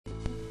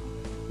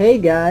Hey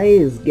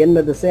guys,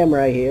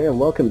 GenmaTheSamurai here, and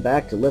welcome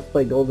back to Let's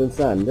Play Golden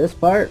Sun. This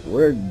part,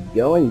 we're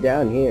going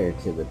down here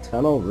to the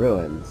tunnel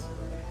ruins.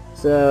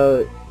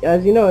 So,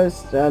 as you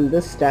noticed,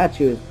 this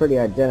statue is pretty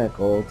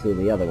identical to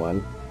the other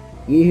one.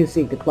 Ye who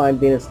seek to climb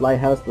Venus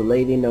Lighthouse, the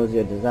lady knows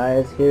your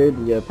desires. Here,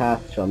 your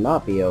path shall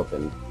not be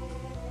opened.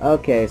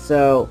 Okay,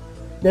 so,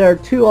 there are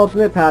two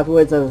alternate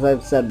pathways, as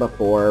I've said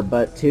before,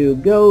 but to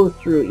go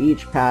through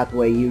each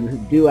pathway, you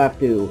do have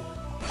to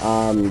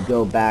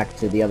go back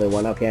to the other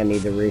one. Okay, I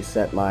need to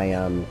reset my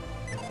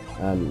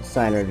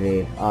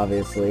synergy,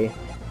 obviously.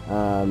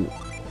 There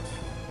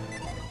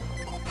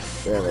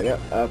we go.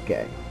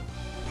 Okay.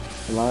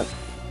 Come on.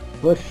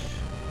 Push.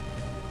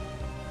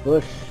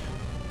 Push.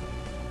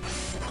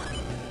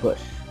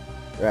 Push.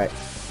 Right.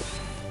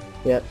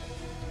 Yep.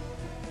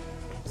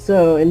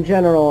 So, in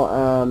general,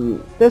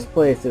 this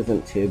place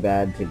isn't too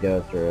bad to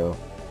go through.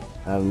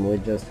 We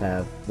just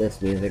have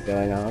this music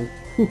going on.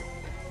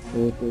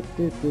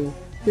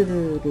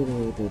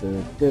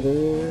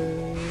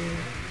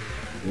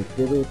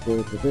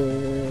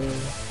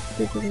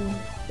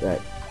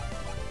 Right.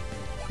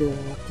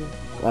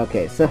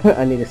 Okay, so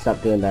I need to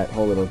stop doing that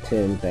whole little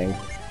tune thing.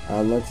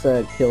 Let's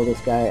kill this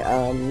guy.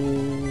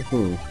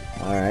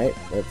 Alright,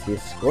 let's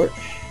use Scorch.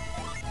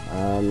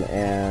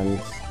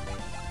 And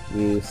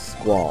use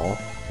Squall.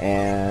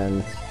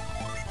 And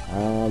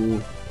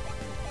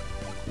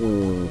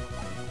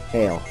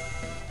Hail.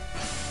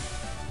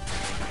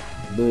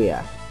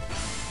 Booyah.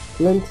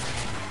 Flint.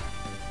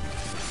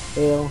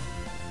 Hail.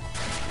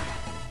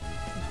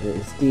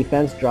 His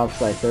defense drops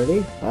by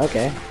 30?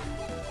 Okay.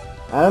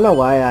 I don't know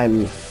why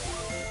I'm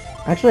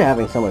actually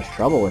having so much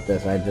trouble with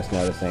this, I'm just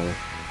noticing.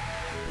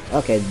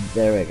 Okay,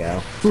 there we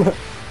go.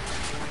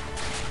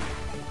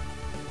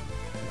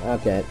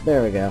 Okay,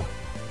 there we go.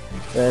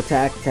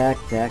 Attack, tack,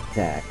 tack,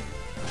 tack.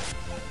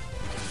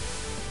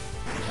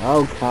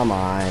 Oh, come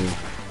on.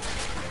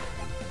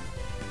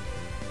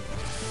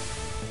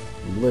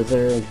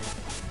 Blizzard.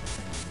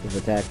 His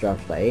attack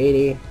drops by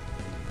 80.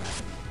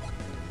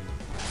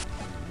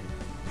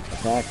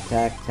 Attack,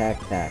 tack, tack,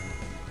 tack.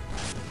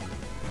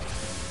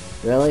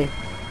 Really?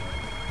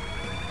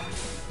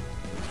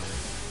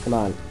 Come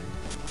on.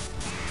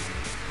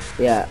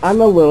 Yeah,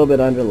 I'm a little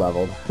bit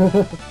underleveled.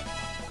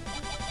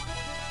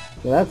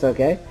 Well, that's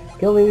okay.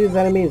 Killing these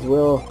enemies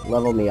will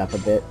level me up a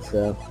bit,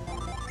 so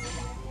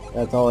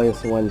that's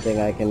always one thing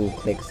I can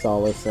take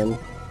solace in.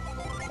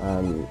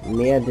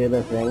 Mia, do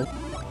the thing.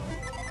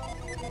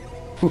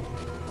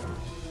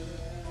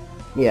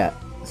 Yeah,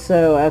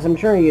 so as I'm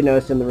sure you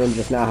noticed in the room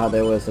just now how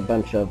there was a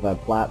bunch of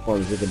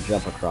platforms you could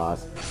jump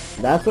across.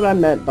 That's what I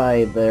meant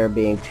by there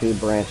being two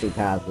branching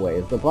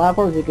pathways. The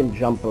platforms you can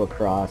jump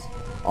across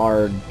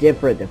are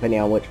different depending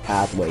on which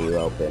pathway you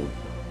open.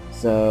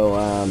 So,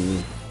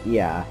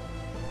 yeah.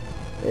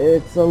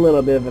 It's a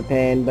little bit of a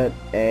pain, but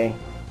hey,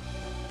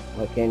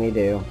 what can you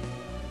do?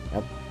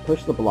 Now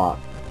push the block.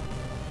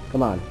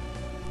 Come on.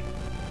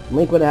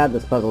 Link would have had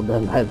this puzzle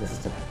done by this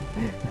time.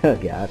 Oh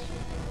gosh.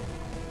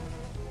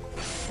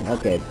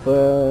 Okay,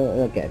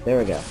 okay, there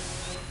we go.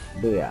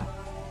 Booyah.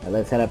 Now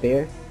let's head up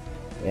here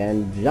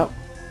and jump,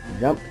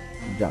 jump,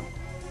 jump.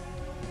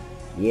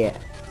 Yeah.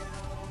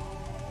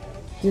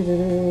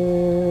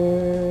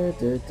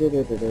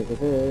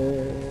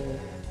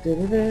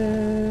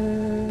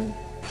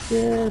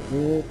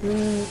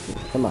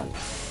 Come on.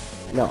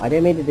 No, I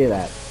didn't mean to do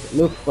that.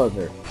 Move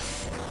closer.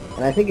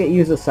 And I think it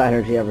uses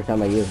synergy every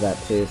time I use that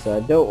too, so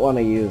I don't want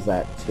to use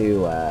that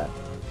too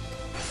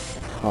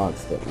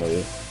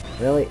constantly.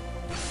 Really?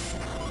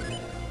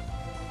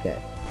 Okay.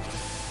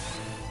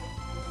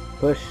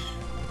 Push.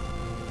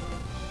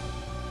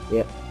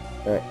 Yep.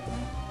 Alright.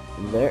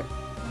 There.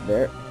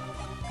 There.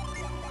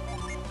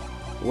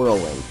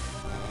 Whirlwind.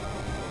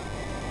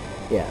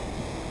 Yeah.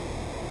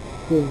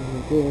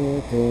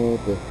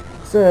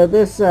 So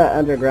this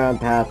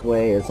underground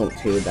pathway isn't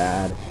too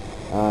bad.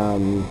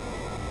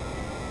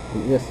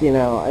 Just, you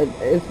know,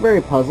 it's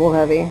very puzzle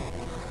heavy.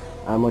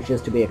 Which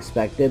is to be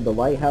expected. The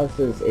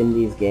lighthouses in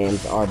these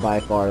games are by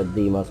far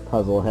the most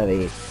puzzle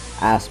heavy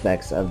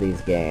aspects of these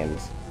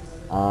games.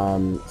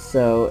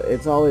 So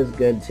it's always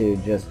good to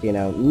just, you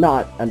know,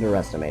 not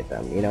underestimate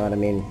them, you know what I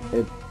mean?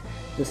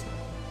 It's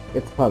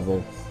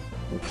puzzles.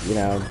 You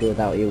know, do with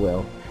that what you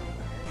will.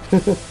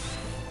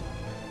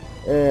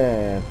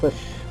 Push.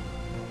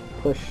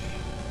 Push.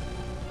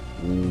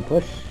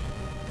 Push.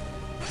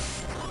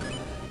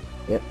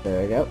 Yep,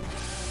 there we go.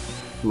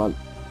 Come on.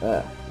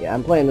 Yeah,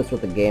 I'm playing this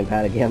with the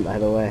gamepad again, by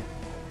the way.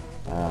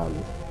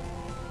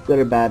 Good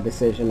or bad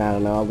decision, I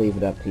don't know. I'll leave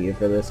it up to you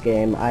for this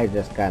game. I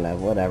just kind of,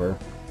 whatever.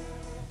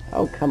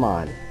 Oh, come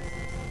on.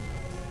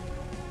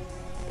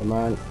 Come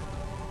on.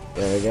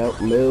 There we go.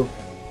 Move.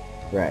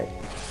 Right.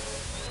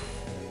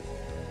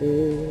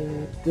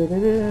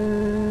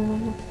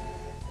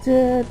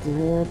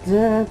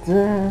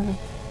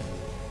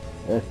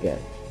 Okay.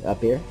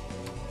 Up here.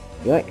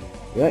 Yoink.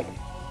 Yoink.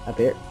 Up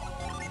here.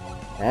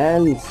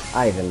 And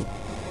Ivan.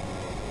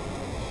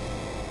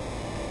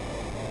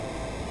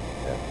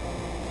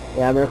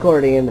 Yeah, I'm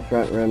recording in the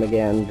front room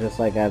again, just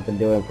like I've been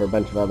doing for a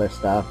bunch of other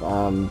stuff.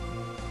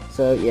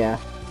 So yeah.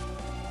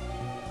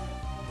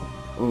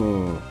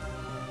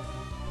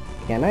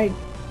 Can I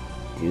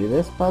do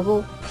this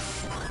puzzle?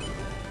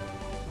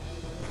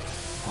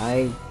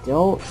 I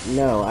don't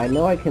know. I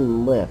know I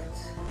can lift.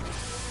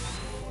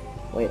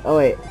 Wait,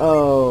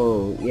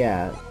 oh,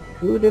 yeah.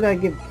 Who did I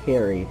give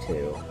carry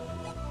to?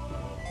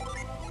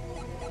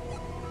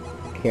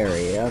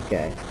 Carry,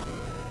 okay.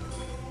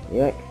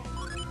 Yoink.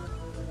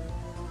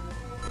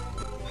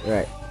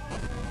 Right.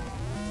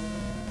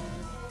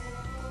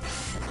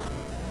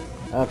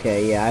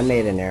 Okay, yeah, I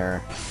made an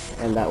error.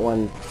 And that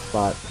one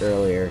spot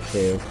earlier,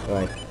 too.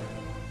 Like,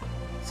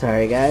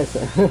 sorry, guys.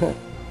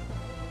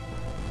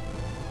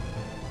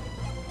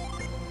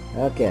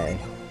 Okay.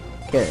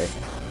 Carry.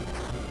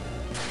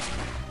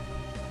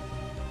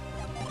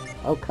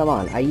 Oh, come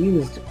on. I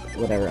used...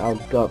 whatever. I'll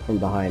go up from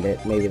behind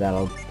it. Maybe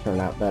that'll turn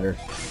out better.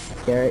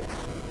 Carry.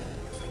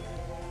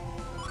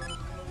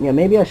 Yeah,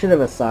 maybe I should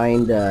have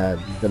assigned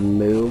the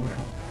move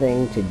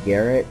thing to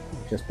Garrett,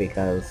 just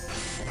because...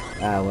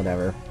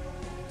 whatever.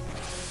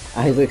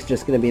 Isaac's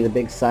just gonna be the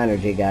big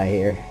synergy guy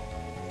here.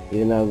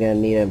 Even though I'm gonna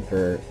need him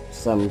for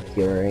some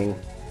curing.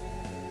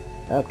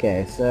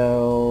 Okay,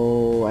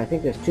 so... I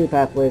think there's two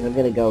pathways. I'm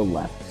gonna go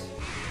left.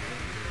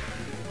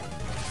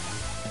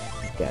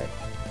 Okay.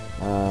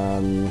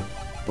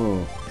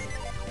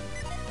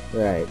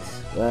 Right.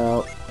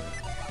 Well...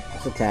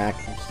 Just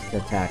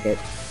attack it.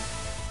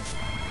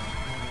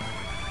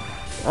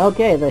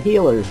 Okay, the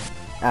healer's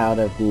out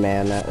of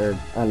mana, or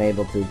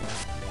unable to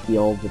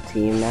heal the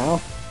team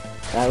now.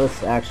 That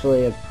was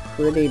actually a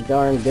pretty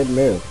darn good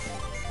move.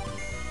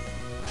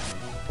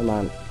 Come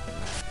on.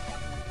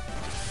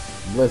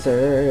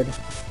 Blizzard.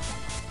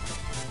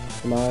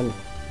 Come on.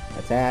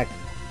 Attack.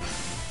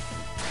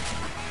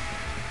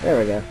 There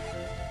we go.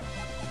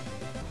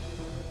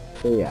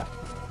 Oh yeah.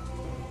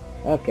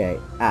 Okay.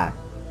 Ah,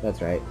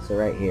 that's right. So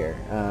right here.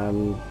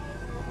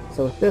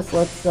 So with this,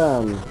 let's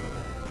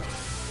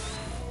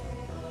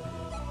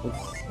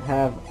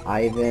have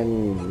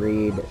Ivan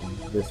read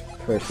this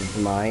person's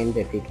mind,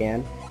 if he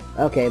can.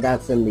 Okay,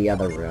 that's in the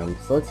other room.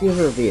 So let's use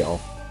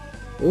Reveal.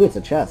 Ooh, it's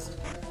a chest.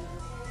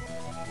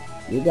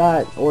 You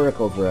got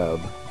Oracle's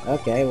Robe.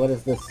 Okay, what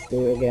does this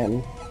do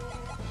again?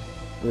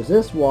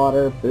 Resist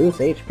water, boost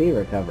HP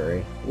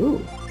recovery.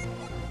 Ooh.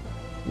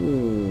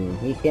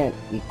 He can't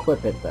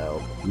equip it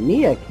though.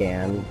 Mia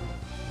can,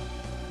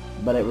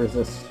 but it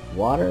resists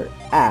water?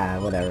 Ah,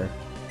 whatever.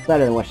 It's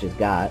better than what she's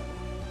got.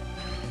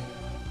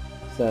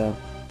 So,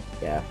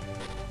 yeah.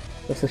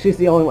 So she's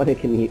the only one who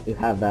can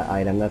have that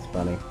item, that's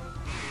funny.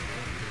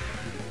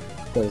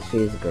 Because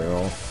she's a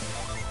girl.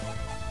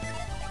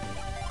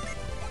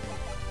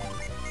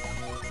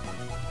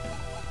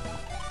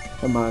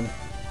 Come on.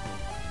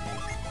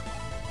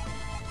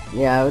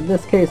 Yeah, in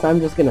this case I'm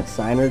just gonna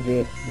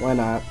Synergy. Why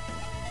not?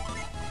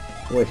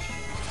 Wish.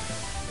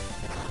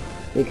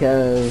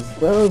 Because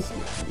those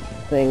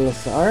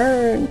things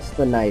aren't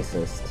the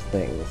nicest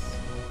things.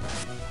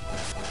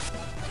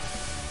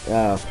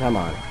 Oh, come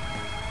on.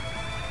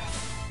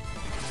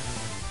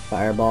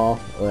 Fireball.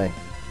 Oi.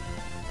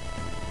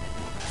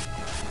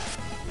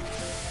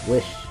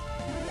 Wish.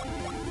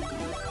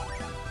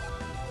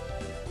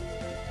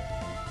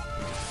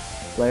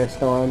 Flare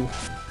Storm.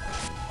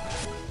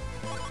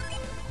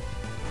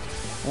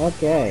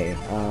 Okay,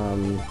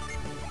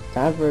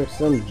 time for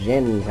some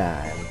Jin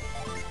time.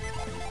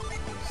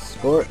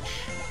 Scorch.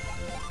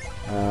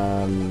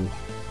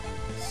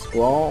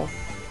 Squall.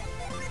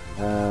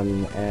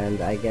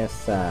 And I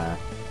guess,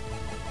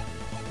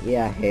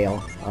 yeah,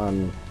 Hail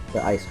on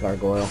the Ice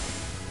Gargoyle.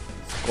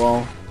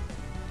 Squall.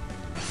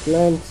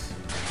 Flint.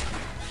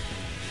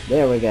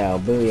 There we go,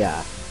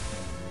 booyah.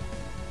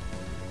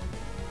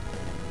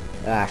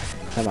 Ah,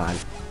 come on.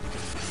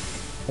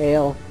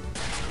 Hail.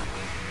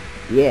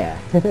 Yeah.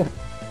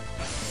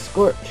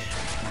 Scorch.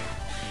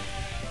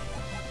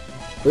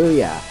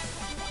 Booyah.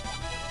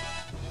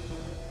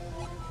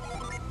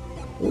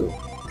 Ooh.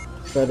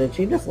 So did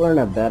she just learn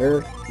a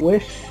better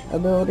wish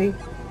ability?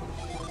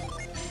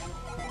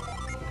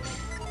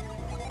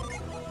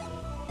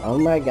 Oh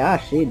my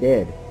gosh, she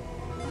did.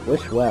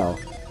 Wish well.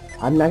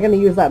 I'm not gonna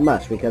use that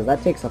much because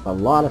that takes up a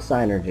lot of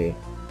synergy.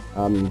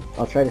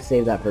 I'll try to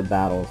save that for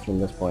battles from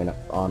this point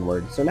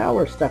onward. So now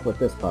we're stuck with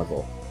this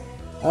puzzle.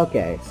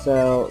 Okay,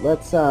 so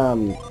let's,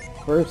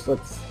 first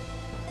let's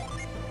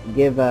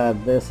give,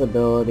 this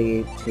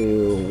ability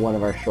to one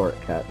of our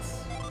shortcuts.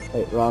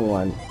 Wait, wrong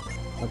one.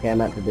 Okay, I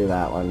meant to do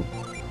that one.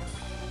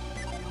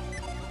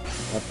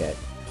 Okay.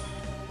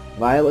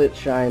 Violet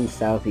shines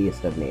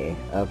southeast of me.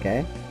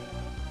 Okay.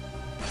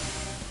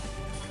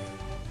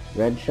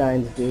 Red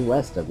shines due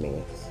west of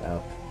me.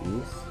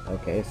 Southeast.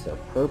 Okay, so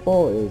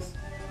purple is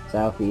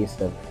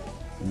southeast of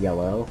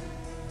yellow.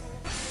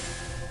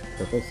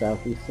 Purple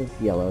southeast of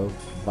yellow.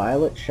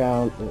 Violet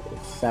shines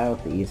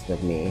southeast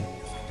of me.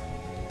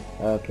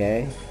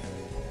 Okay.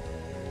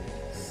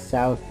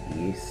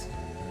 Southeast.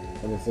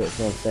 What is it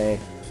going to say?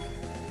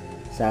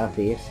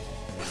 Southeast.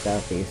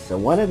 Southeast. So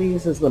one of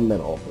these is the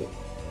middle.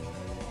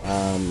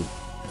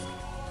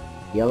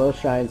 Yellow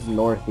shines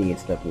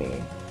northeast of me.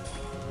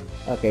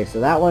 Okay, so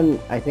that one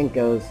I think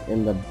goes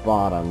in the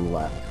bottom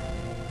left.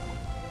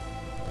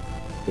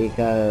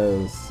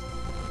 Because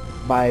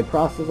by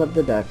process of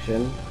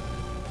deduction,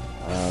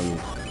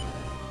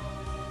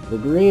 the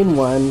green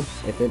one,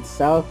 if it's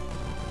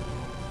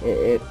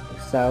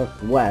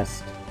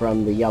southwest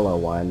from the yellow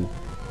one,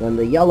 then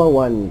the yellow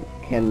one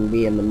can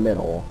be in the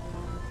middle.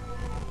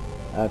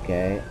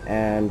 Okay,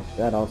 and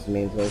that also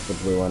means there's the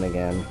blue one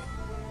again.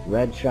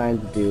 Red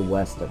shines due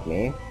west of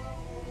me.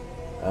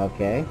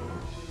 Okay.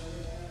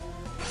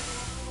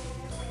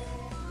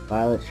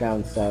 Violet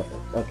shines south.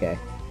 Okay,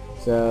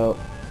 so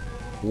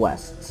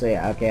west. So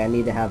yeah, okay, I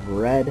need to have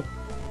red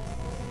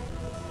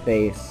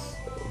face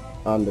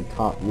on the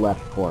top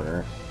left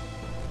corner.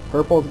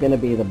 Purple's gonna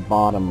be the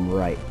bottom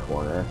right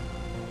corner.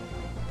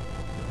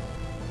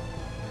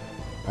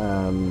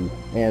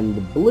 And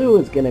the blue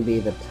is gonna be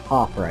the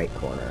top right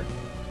corner.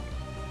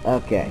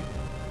 Okay.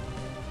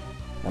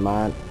 Come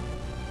on.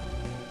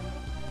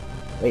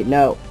 Wait,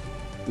 no.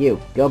 You,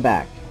 go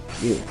back.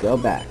 You, go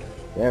back.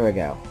 There we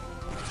go.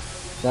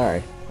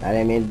 Sorry, I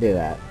didn't mean to do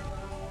that.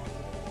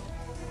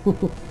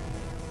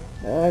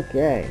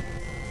 Okay.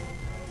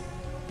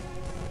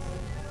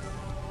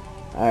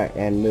 Alright,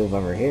 and move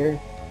over here.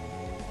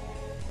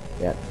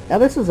 Yep. Now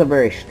this is a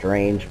very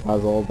strange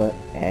puzzle, but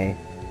hey.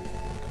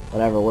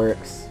 Whatever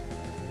works.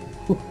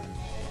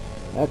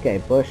 Okay,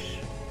 push.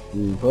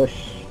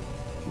 Push.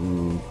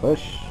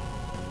 Push.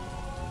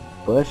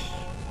 Push.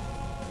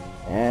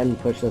 And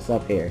push this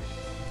up here.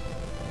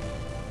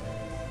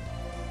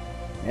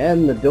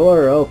 And the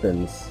door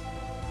opens.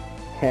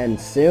 And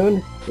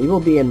soon, we will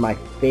be in my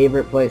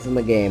favorite place in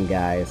the game,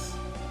 guys.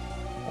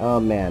 Oh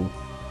man.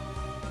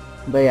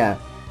 But yeah,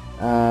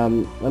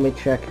 let me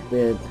check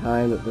the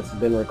time that this has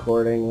been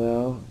recording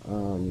though.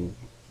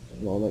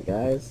 Just a moment,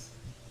 guys.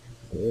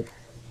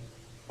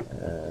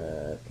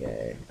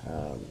 Okay,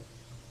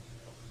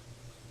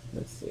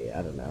 let's see,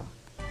 I don't know.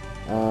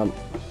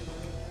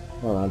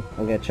 Hold on,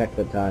 I'm gonna check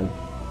the time.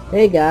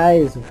 Hey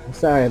guys,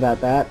 sorry about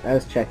that, I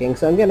was checking,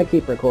 so I'm gonna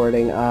keep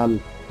recording,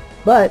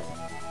 but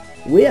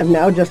we have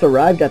now just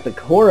arrived at the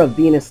core of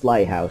Venus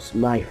Lighthouse,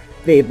 my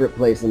favorite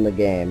place in the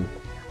game.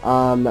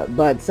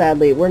 But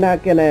sadly, we're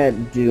not gonna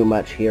do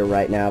much here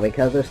right now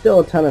because there's still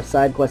a ton of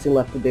side questing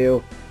left to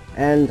do,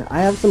 and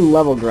I have some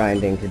level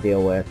grinding to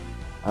deal with.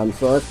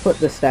 So let's put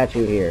this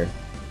statue here.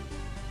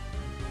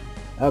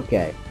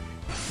 Okay,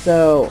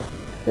 so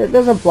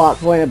there's a plot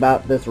point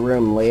about this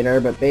room later,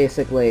 but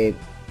basically,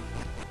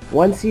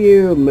 once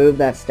you move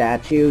that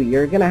statue,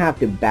 you're gonna have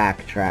to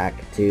backtrack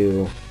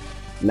to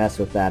mess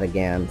with that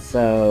again.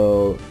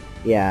 So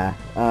yeah,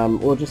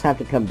 we'll just have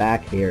to come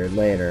back here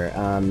later.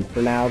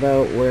 For now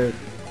though, we're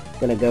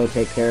gonna go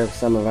take care of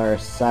some of our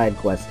side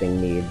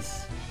questing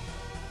needs.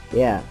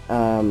 Yeah,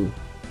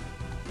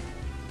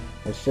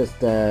 let's just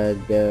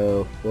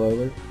go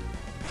forward.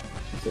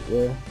 Is it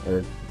there?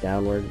 Or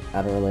downward?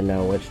 I don't really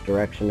know which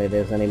direction it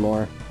is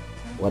anymore.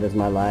 What is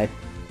my life?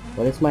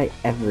 What is my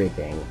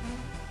everything?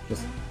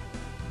 Just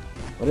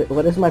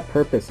what is my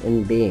purpose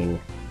in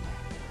being?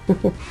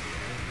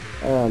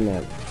 Oh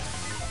man.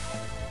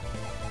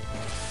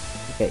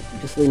 Okay,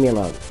 just leave me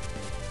alone.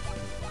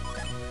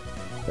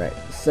 Right,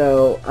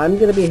 so I'm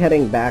gonna be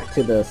heading back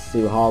to the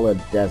Suhala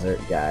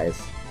Desert,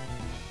 guys.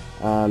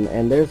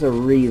 And there's a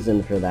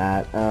reason for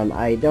that.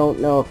 I don't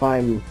know if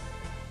I'm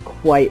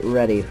quite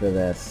ready for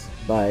this,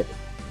 but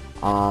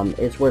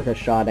it's worth a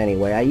shot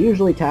anyway. I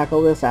usually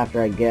tackle this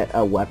after I get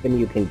a weapon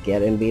you can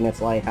get in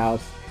Venus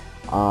Lighthouse,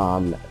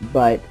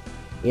 but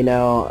you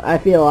know, I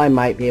feel I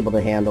might be able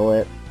to handle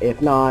it.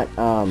 If not,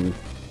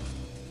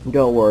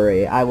 don't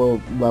worry, I will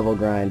level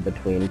grind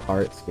between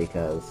parts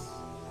because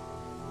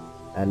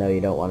I know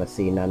you don't want to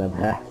see none of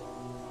that.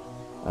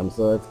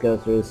 So let's go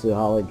through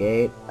Suhala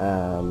Gate.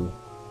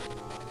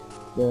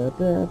 Let's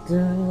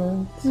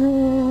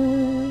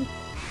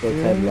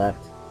head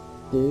left.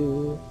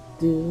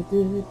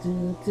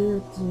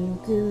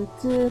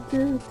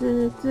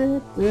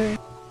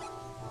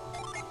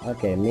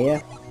 Okay,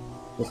 Mia,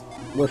 just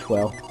wish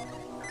well.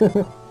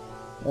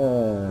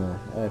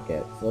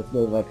 Okay, so let's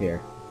move up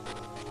here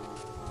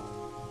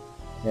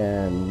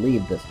and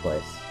leave this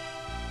place.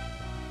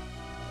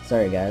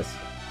 Sorry guys.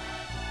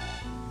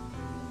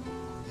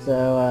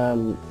 So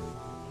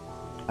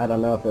I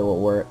don't know if it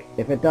will work.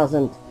 If it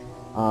doesn't,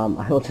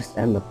 I will just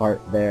end the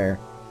part there,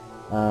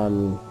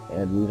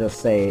 and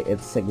just say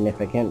it's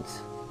significant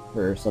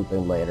for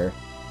something later.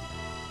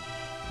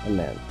 And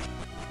then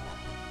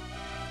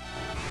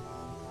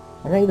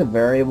I think the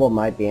variable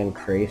might be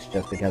increased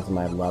just because of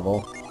my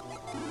level.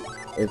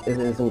 It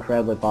is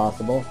incredibly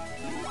possible.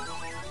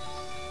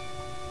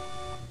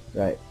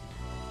 Right.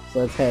 So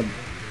let's head...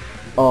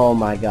 Oh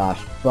my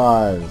gosh,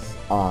 buzz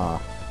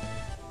off.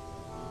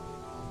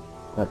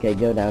 Okay,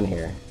 go down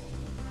here.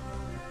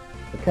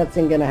 The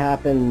cutscene gonna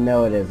happen?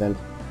 No, it isn't.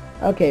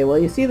 Okay, well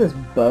you see this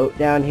boat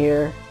down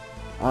here?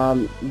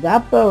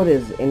 That boat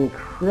is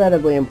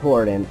incredibly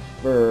important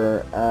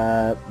for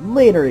a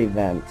later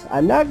event.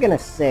 I'm not gonna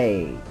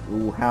say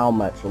how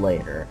much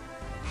later,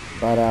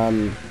 but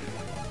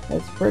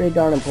it's pretty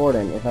darn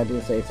important if I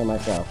do say so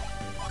myself.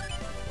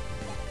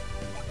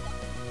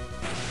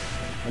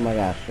 Oh my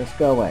gosh, just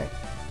go away.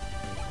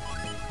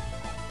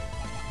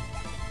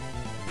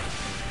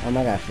 Oh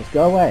my gosh, just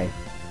go away.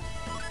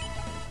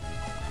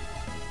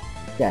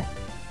 Okay.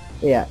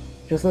 Yeah,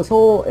 just this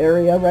whole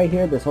area right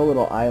here, this whole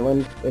little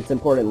island, it's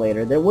important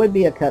later. There would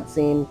be a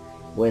cutscene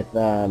with,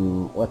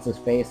 what's his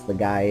face? The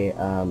guy,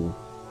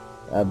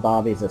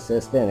 Bobby's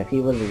assistant. If he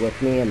was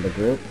with me in the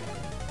group,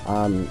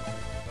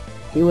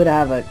 he would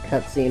have a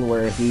cutscene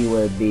where he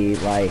would be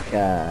like,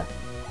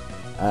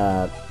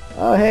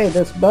 oh hey,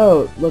 this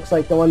boat looks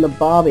like the one that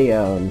Bobby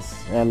owns.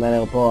 And then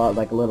he'll pull out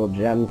like a little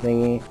gem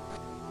thingy.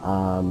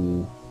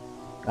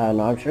 I don't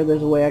know, I'm sure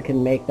there's a way I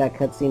can make that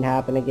cutscene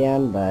happen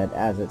again, but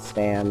as it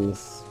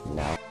stands,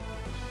 no.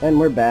 And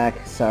we're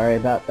back, sorry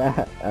about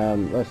that.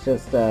 Let's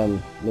just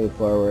move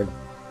forward.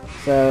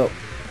 So,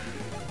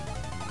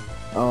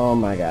 oh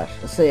my gosh.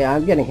 So yeah,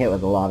 I'm getting hit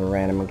with a lot of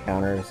random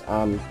encounters.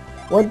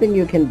 One thing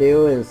you can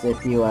do is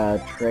if you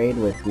trade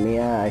with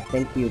Mia, I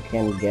think you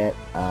can get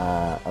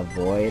a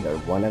void, or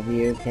one of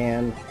you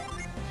can.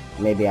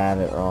 Maybe I have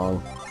it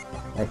wrong.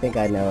 I think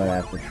I know what I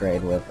have to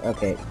trade with.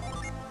 Okay.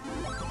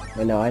 I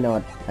think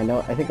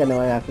I know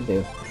what I have to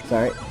do.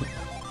 Sorry.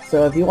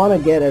 So if you want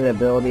to get an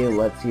ability that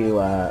lets you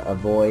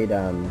avoid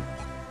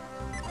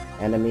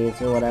enemies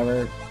or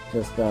whatever,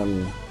 just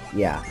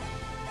yeah.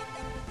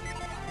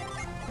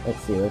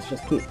 Let's see, let's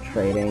just keep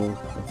trading.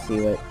 Let's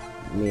see what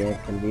Mia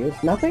can use.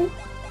 Nothing?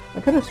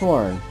 I could have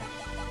sworn.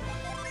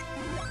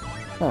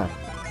 Huh.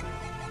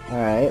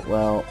 Alright,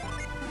 well.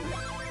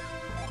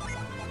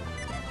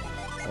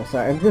 I'm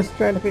sorry, I'm just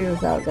trying to figure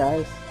this out,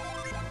 guys.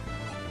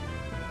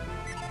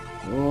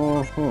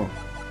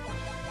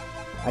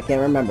 I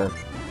can't remember.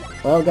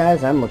 Well,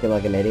 guys, I'm looking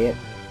like an idiot.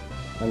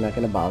 I'm not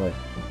gonna bother.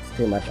 It's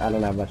too much. I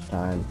don't have much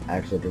time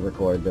actually to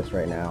record this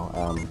right now.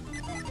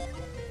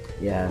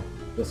 Yeah,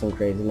 just some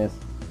craziness.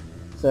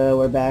 So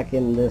we're back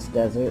in this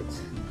desert,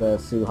 the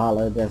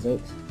Suhala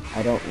Desert.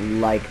 I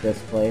don't like this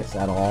place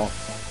at all.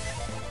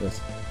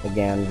 Just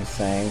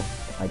saying,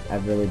 like, I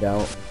really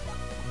don't.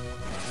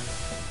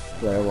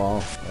 Flare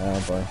wall.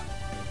 Oh boy.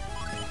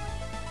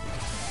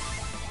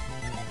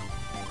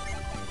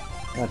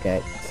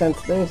 Okay,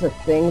 since there's a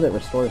thing that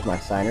restores my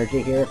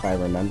synergy here, if I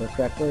remember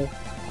correctly,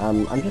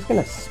 I'm just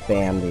gonna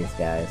spam these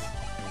guys.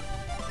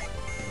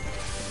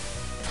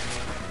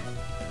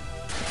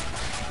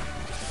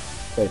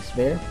 Quick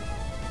spear.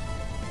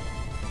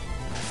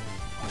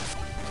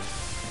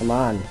 Come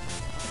on.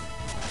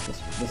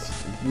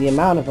 The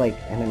amount of, like,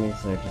 enemies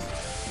are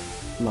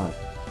just... Come on.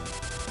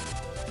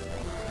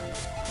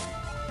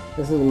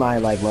 This is my,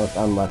 like, most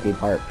unlucky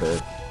part for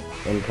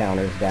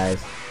encounters,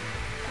 guys.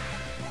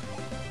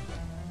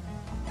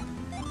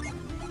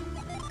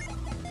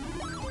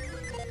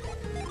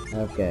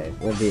 Okay,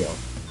 reveal.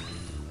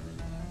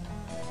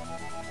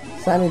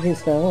 Synergy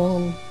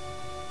stone.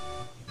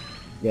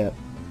 Yep.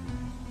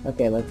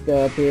 Okay, let's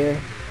go up here.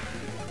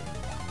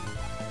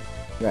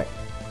 Right.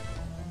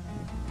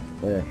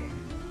 Alright,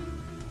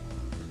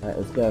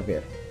 let's go up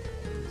here.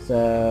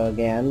 So,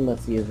 again,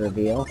 let's use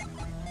reveal.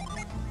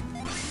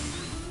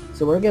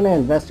 So we're gonna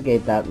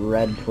investigate that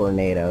red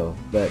tornado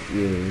that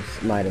you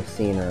might have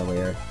seen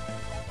earlier.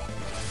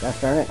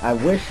 Gosh darn it, I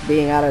wish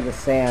being out of the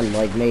sand,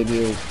 like, made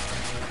you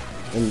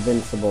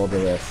invincible to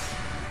this.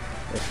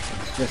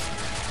 It's just...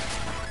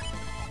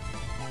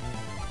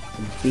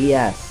 It's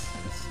BS.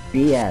 It's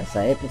BS.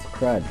 I hate this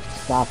crud.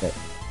 Stop it.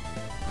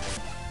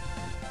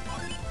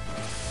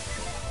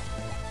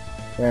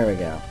 There we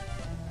go.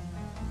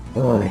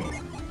 Boy.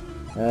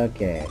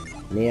 Okay.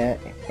 Mia,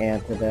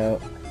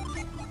 antidote.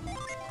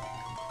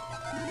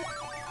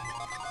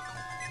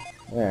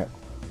 There.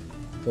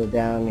 So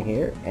down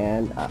here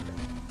and up.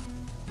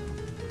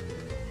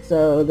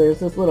 So there's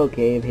this little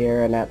cave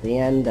here, and at the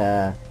end,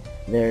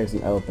 there's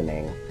an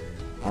opening.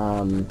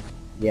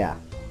 Yeah.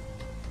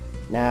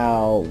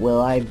 Now,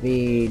 will I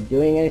be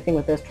doing anything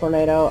with this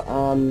tornado?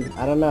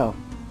 I don't know.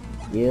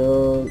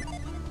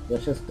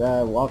 Let's just,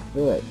 walk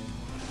through it.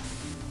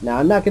 Now,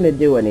 I'm not gonna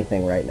do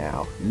anything right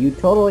now. You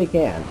totally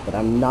can, but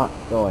I'm not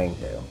going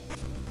to.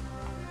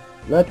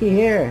 Looky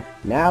here!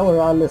 Now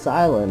we're on this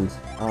island.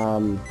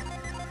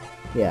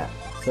 Yeah.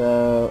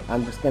 So,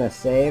 I'm just gonna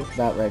save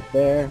about right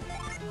there.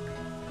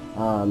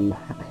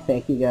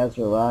 Thank you guys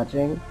for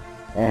watching,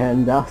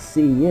 and I'll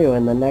see you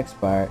in the next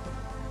part.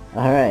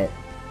 Alright,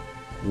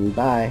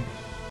 bye.